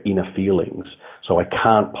control their inner feelings. So I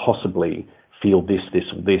can't possibly feel this,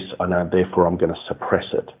 or this, and therefore I'm going to suppress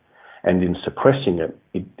it. And in suppressing it,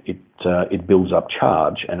 it builds up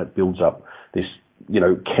charge, and it builds up this,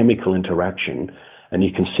 chemical interaction. And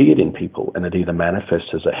you can see it in people, and it either manifests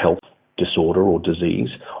as a health disorder or disease,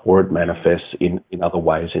 or it manifests in other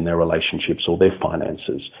ways in their relationships or their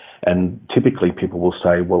finances. And typically people will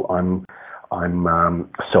say, well, I'm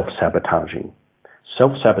self-sabotaging.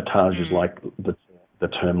 Self-sabotage is like the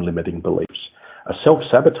term limiting beliefs. A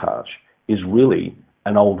self-sabotage is really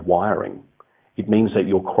an old wiring. It means that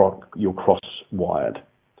you're cross-wired.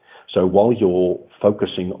 So while you're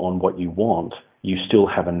focusing on what you want, you still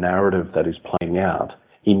have a narrative that is playing out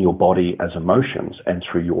in your body as emotions and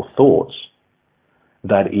through your thoughts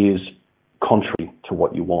that is contrary to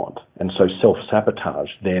what you want. And so self-sabotage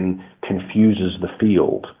then confuses the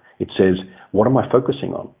field. It says, what am I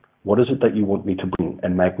focusing on? What is it that you want me to bring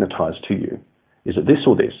and magnetize to you? Is it this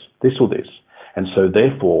or this, this or this? And so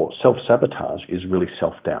therefore, self-sabotage is really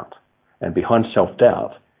self-doubt. And behind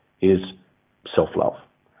self-doubt is self-love.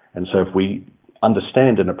 And so if we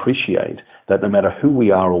understand and appreciate that no matter who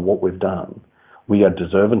we are or what we've done, we are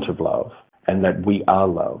deserving of love, and that we are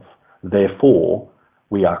love. Therefore,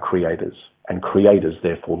 we are creators, and creators,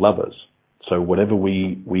 therefore, lovers. So whatever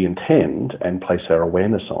we intend and place our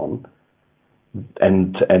awareness on,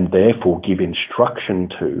 and therefore give instruction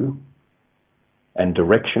to and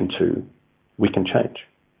direction to, we can change.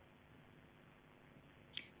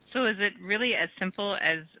 So is it really as simple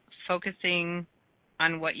as focusing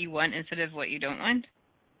on what you want instead of what you don't want?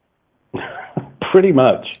 Pretty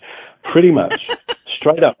much.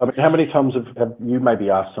 Straight up. I mean, how many times have you maybe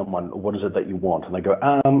asked someone, what is it that you want? And they go,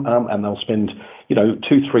 and they'll spend,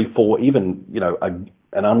 2, 3, 4, even,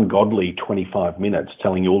 an ungodly 25 minutes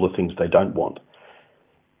telling you all the things they don't want.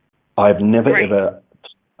 I've never ever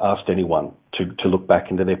asked anyone to look back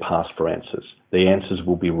into their past for answers. The answers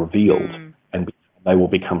will be revealed and they will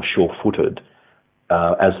become sure-footed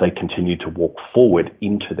as they continue to walk forward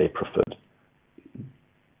into their preferred.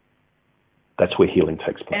 That's where healing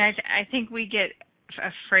takes place. And I think we get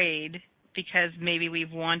afraid because maybe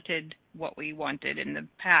we've wanted what we wanted in the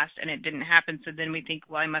past and it didn't happen, so then we think,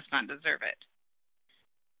 well, I must not deserve it.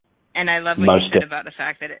 And I love what you said about the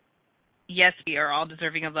fact that, yes, we are all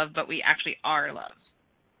deserving of love, but we actually are love.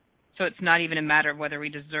 So it's not even a matter of whether we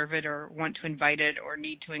deserve it or want to invite it or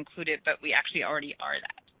need to include it, but we actually already are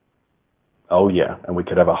that. Oh, yeah. And we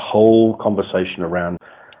could have a whole conversation around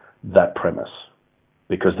that premise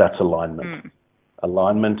because that's alignment.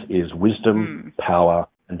 Alignment is wisdom, power,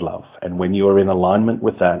 and love. And when you are in alignment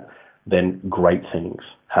with that, then great things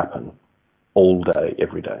happen all day,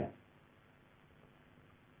 every day.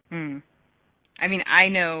 I mean, I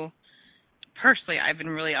know personally I've been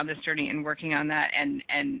really on this journey and working on that and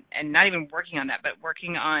not even working on that, but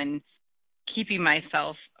working on keeping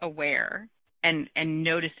myself aware and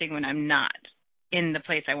noticing when I'm not in the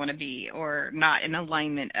place I want to be or not in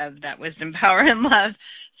alignment of that wisdom, power, and love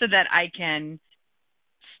so that I can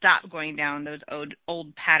stop going down those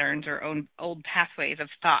old patterns or old pathways of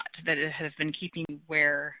thought that have been keeping me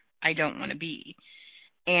where I don't want to be.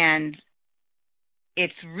 And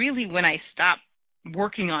it's really when I stop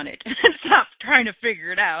working on it and stop trying to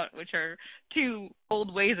figure it out, which are two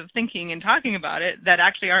old ways of thinking and talking about it that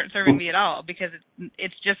actually aren't serving me at all because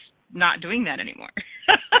it's just not doing that anymore.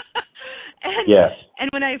 And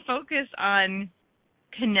when I focus on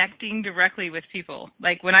connecting directly with people,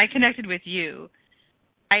 like when I connected with you,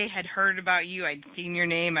 I had heard about you, I'd seen your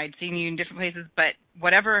name, I'd seen you in different places, but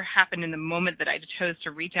whatever happened in the moment that I chose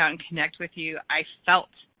to reach out and connect with you, I felt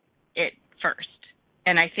it first.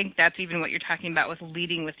 And I think that's even what you're talking about with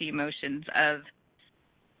leading with the emotions of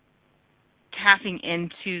tapping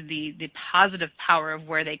into the positive power of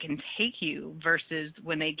where they can take you versus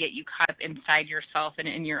when they get you caught up inside yourself and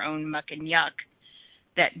in your own muck and yuck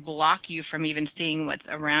that block you from even seeing what's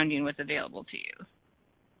around you and what's available to you.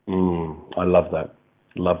 I love that.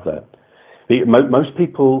 Love that. Most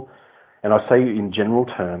people, and I say in general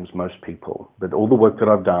terms, most people, but all the work that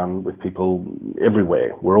I've done with people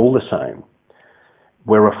everywhere, we're all the same.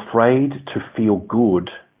 We're afraid to feel good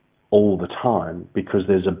all the time because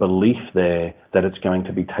there's a belief there that it's going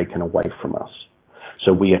to be taken away from us.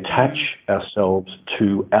 So we attach ourselves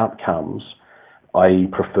to outcomes, i.e.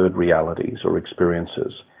 preferred realities or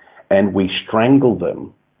experiences, and we strangle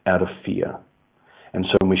them out of fear. And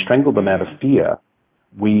so when we strangle them out of fear,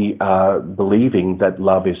 we are believing that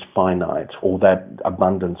love is finite or that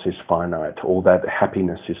abundance is finite or that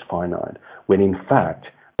happiness is finite, when in fact,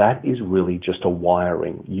 that is really just a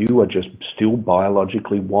wiring. You are just still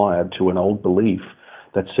biologically wired to an old belief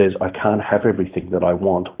that says, I can't have everything that I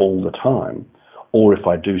want all the time. Or if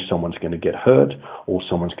I do, someone's going to get hurt, or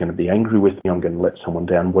someone's going to be angry with me, I'm going to let someone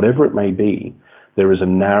down. Whatever it may be, there is a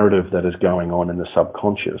narrative that is going on in the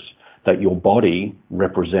subconscious that your body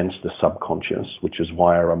represents the subconscious, which is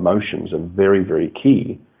why our emotions are very, very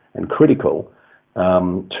key and critical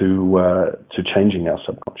to changing our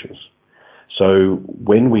subconscious. So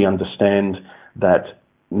when we understand that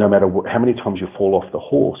no matter how many times you fall off the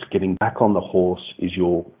horse, getting back on the horse is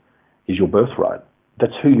your birthright.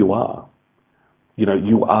 That's who you are.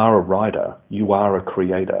 You are a writer. You are a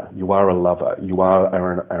creator. You are a lover. You are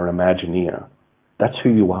an Imagineer. That's who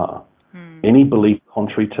you are. Any belief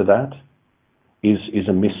contrary to that is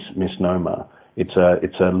a misnomer. It's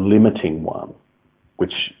a limiting one,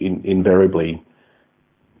 which invariably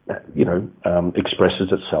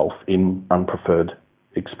expresses itself in unpreferred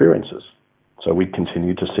experiences. So we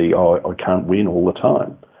continue to see, I can't win all the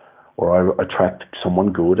time, or I attract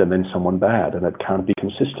someone good and then someone bad, and it can't be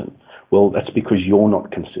consistent. Well, that's because you're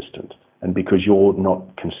not consistent, and because you're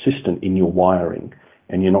not consistent in your wiring,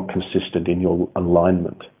 and you're not consistent in your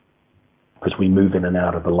alignment, because we move in and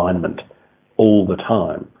out of alignment all the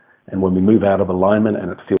time. And when we move out of alignment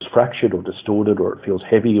and it feels fractured or distorted or it feels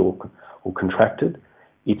heavy or contracted,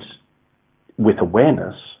 it's with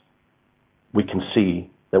awareness, we can see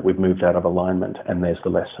that we've moved out of alignment, and there's the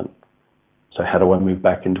lesson. So how do I move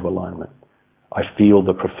back into alignment? I feel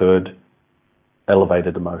the preferred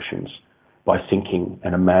elevated emotions by thinking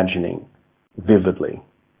and imagining vividly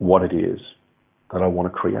what it is that I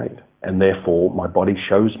want to create. And therefore, my body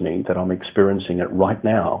shows me that I'm experiencing it right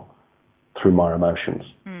now through my emotions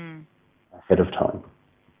ahead of time.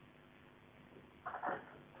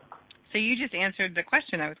 So you just answered the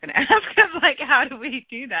question I was going to ask of, like, how do we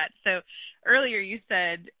do that? So earlier you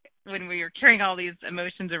said when we were carrying all these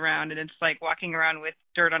emotions around, and it's like walking around with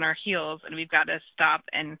dirt on our heels, and we've got to stop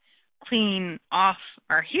and clean off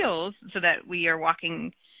our heels so that we are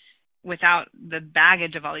walking without the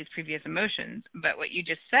baggage of all these previous emotions. But what you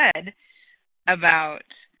just said about,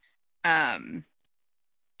 and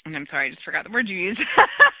I'm sorry, I just forgot the word you used,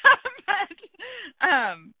 but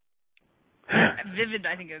vivid,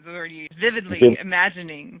 I think is the word you used, vividly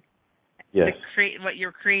imagining what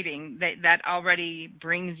you're creating, that already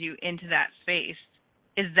brings you into that space.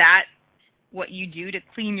 Is that what you do to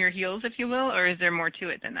clean your heels, if you will, or is there more to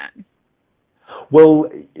it than that? Well,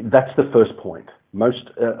 that's the first point.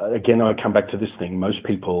 Again, I come back to this thing. Most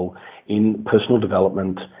people in personal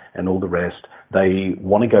development and all the rest, they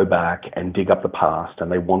want to go back and dig up the past,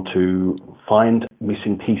 and they want to find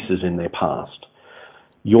missing pieces in their past.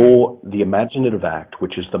 The imaginative act,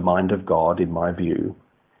 which is the mind of God, in my view,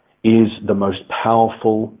 is the most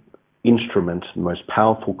powerful instrument, the most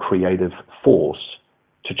powerful creative force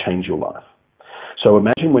to change your life. So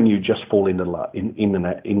imagine when you just fall in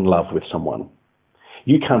love with someone.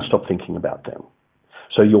 You can't stop thinking about them.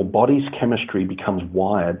 So your body's chemistry becomes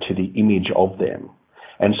wired to the image of them.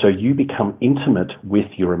 And so you become intimate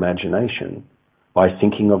with your imagination by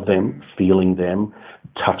thinking of them, feeling them,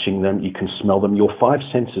 touching them. You can smell them. Your five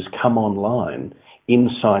senses come online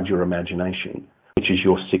inside your imagination, which is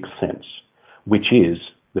your sixth sense, which is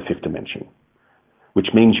the fifth dimension,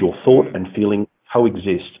 which means your thought and feeling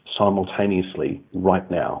coexist simultaneously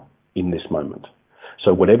right now in this moment.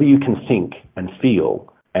 So whatever you can think and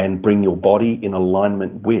feel and bring your body in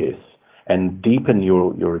alignment with and deepen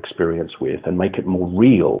your experience with and make it more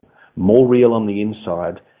real on the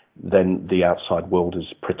inside than the outside world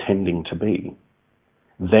is pretending to be,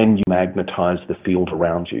 then you magnetize the field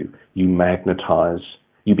around you. You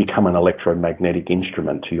become an electromagnetic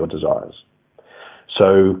instrument to your desires.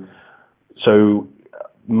 So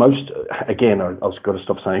most, again, I've got to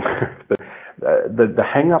stop saying, the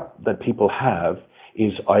hang-up that people have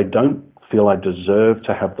is I don't feel I deserve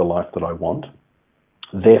to have the life that I want.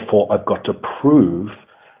 Therefore, I've got to prove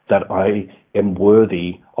that I am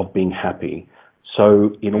worthy of being happy.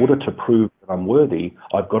 So in order to prove that I'm worthy,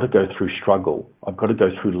 I've got to go through struggle. I've got to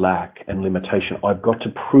go through lack and limitation. I've got to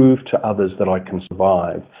prove to others that I can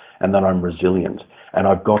survive and that I'm resilient. And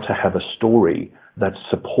I've got to have a story that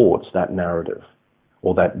supports that narrative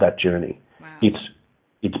or that journey. Wow. It's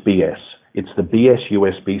BS. It's the BS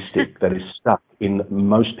USB stick that is stuck in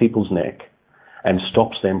most people's neck and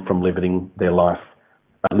stops them from living a life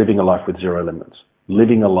with zero limits,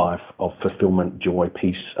 living a life of fulfillment, joy,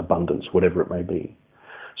 peace, abundance, whatever it may be.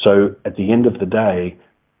 So at the end of the day,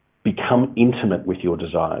 become intimate with your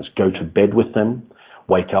desires. Go to bed with them,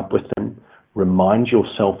 wake up with them, remind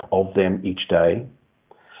yourself of them each day,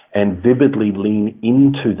 and vividly lean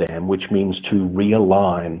into them, which means to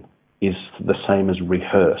realign is the same as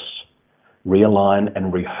rehearse. Realign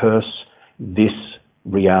and rehearse this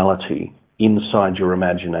reality inside your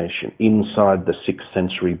imagination, inside the sixth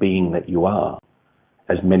sensory being that you are,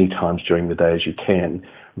 as many times during the day as you can,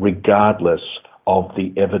 regardless of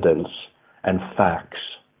the evidence and facts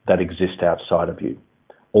that exist outside of you.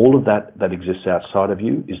 All of that exists outside of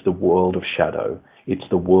you is the world of shadow. It's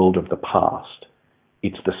the world of the past.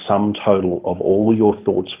 It's the sum total of all your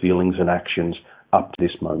thoughts, feelings, and actions up to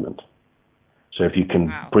this moment. So if you can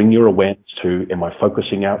bring your awareness to, am I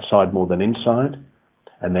focusing outside more than inside?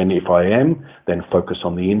 And then if I am, then focus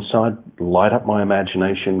on the inside, light up my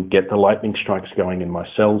imagination, get the lightning strikes going in my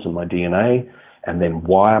cells and my DNA, and then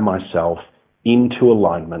wire myself into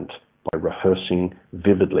alignment by rehearsing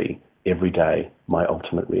vividly every day my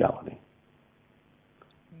ultimate reality.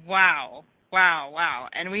 Wow.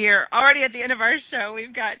 And we are already at the end of our show.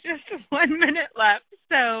 We've got just 1 minute left.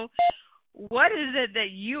 So what is it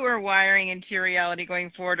that you are wiring into your reality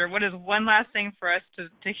going forward, or what is one last thing for us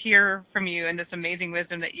to hear from you and this amazing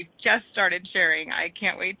wisdom that you've just started sharing? I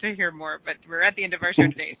can't wait to hear more, but we're at the end of our show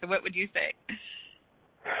today, so what would you say?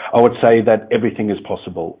 I would say that everything is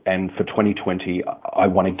possible, and for 2020, I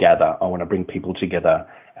want to gather, I want to bring people together,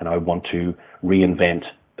 and I want to reinvent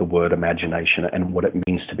the word imagination and what it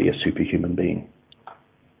means to be a superhuman being.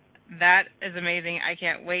 That is amazing. I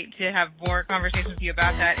can't wait to have more conversations with you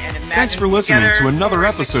about that. And thanks for listening to another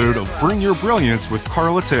episode of Bring Your Brilliance with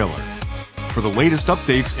Carla Taylor. For the latest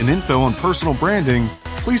updates and info on personal branding,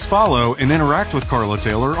 please follow and interact with Carla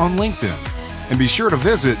Taylor on LinkedIn. And be sure to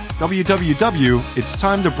visit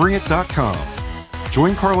www.itstimetoBringIt.com.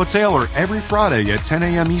 Join Carla Taylor every Friday at 10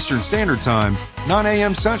 a.m. Eastern Standard Time, 9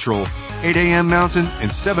 a.m. Central, 8 a.m. Mountain,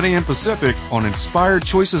 and 7 a.m. Pacific on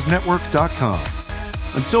InspiredChoicesNetwork.com.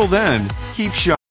 Until then, keep shining.